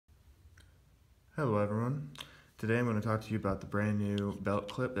Hello everyone. Today I'm going to talk to you about the brand new belt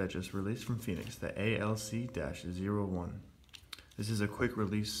clip that just released from Fenix, the ALC-01. This is a quick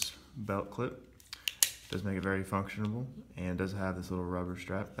release belt clip. It does make it very functional and does have this little rubber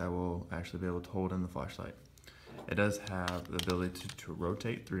strap that will actually be able to hold in the flashlight. It does have the ability to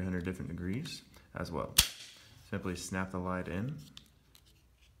rotate 300 different degrees as well. Simply snap the light in,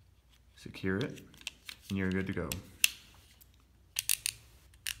 secure it, and you're good to go.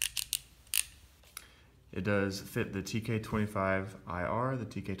 It does fit the TK25IR,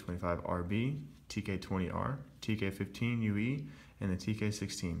 the TK25RB, TK20R, TK15UE, and the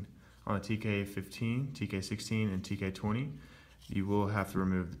TK16. On the TK15, TK16, and TK20, you will have to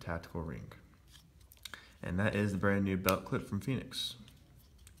remove the tactical ring. And that is the brand new belt clip from Fenix.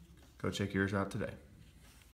 Go check yours out today.